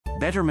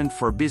Betterment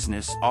for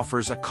Business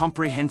offers a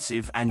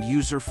comprehensive and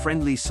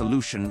user-friendly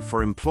solution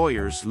for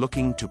employers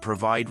looking to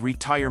provide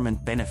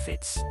retirement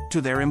benefits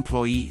to their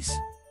employees.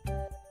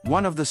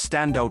 One of the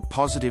standout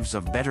positives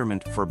of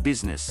Betterment for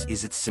Business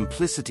is its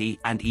simplicity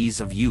and ease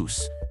of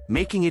use,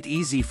 making it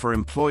easy for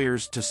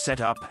employers to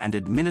set up and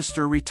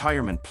administer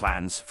retirement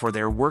plans for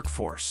their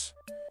workforce.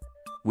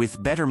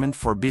 With Betterment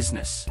for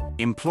Business,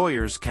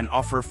 employers can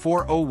offer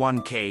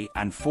 401k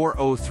and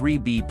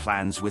 403b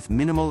plans with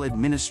minimal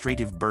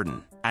administrative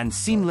burden and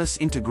seamless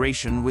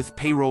integration with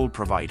payroll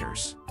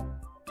providers.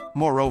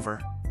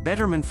 Moreover,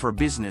 Betterment for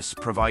Business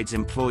provides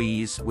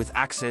employees with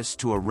access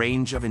to a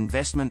range of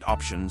investment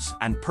options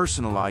and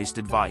personalized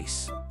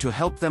advice to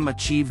help them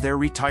achieve their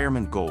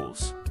retirement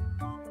goals.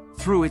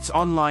 Through its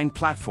online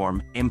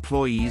platform,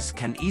 employees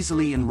can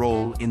easily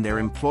enroll in their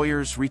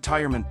employer's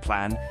retirement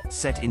plan,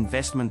 set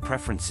investment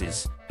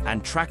preferences,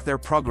 and track their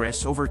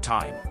progress over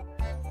time.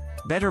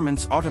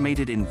 Betterment's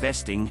automated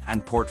investing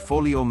and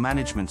portfolio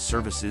management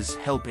services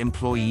help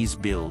employees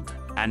build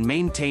and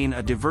maintain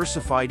a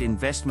diversified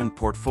investment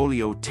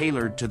portfolio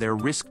tailored to their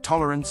risk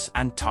tolerance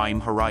and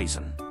time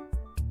horizon.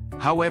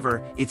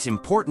 However, it's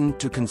important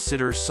to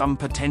consider some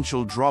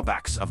potential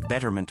drawbacks of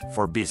Betterment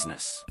for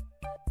Business.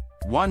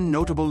 One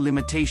notable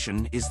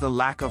limitation is the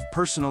lack of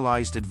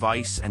personalized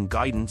advice and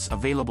guidance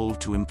available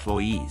to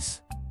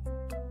employees.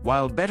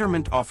 While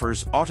Betterment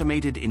offers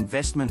automated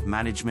investment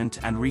management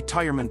and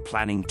retirement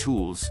planning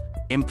tools,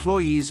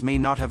 employees may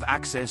not have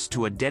access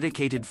to a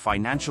dedicated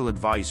financial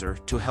advisor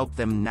to help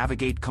them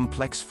navigate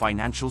complex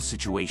financial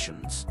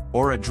situations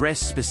or address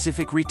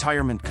specific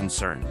retirement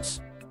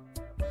concerns.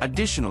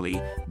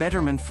 Additionally,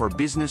 Betterment for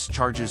Business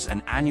charges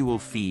an annual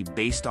fee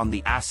based on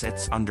the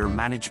assets under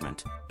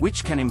management,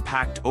 which can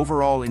impact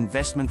overall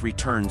investment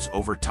returns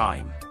over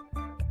time.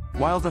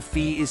 While the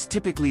fee is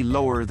typically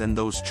lower than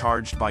those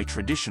charged by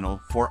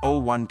traditional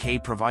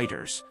 401k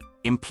providers,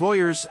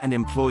 employers and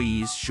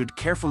employees should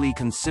carefully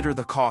consider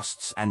the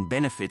costs and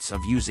benefits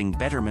of using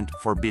Betterment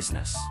for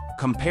Business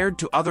compared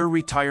to other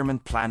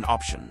retirement plan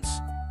options.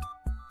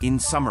 In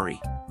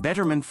summary,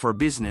 Betterment for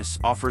Business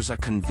offers a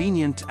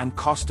convenient and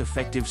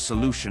cost-effective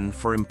solution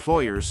for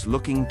employers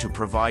looking to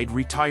provide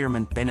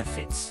retirement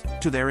benefits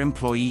to their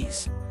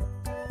employees.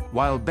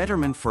 While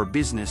Betterment for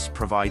Business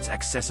provides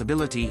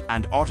accessibility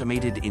and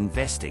automated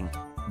investing,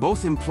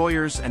 both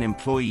employers and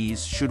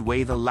employees should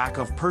weigh the lack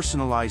of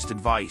personalized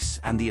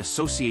advice and the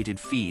associated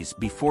fees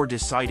before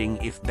deciding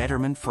if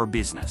Betterment for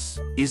Business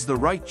is the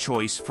right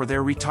choice for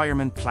their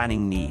retirement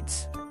planning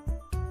needs.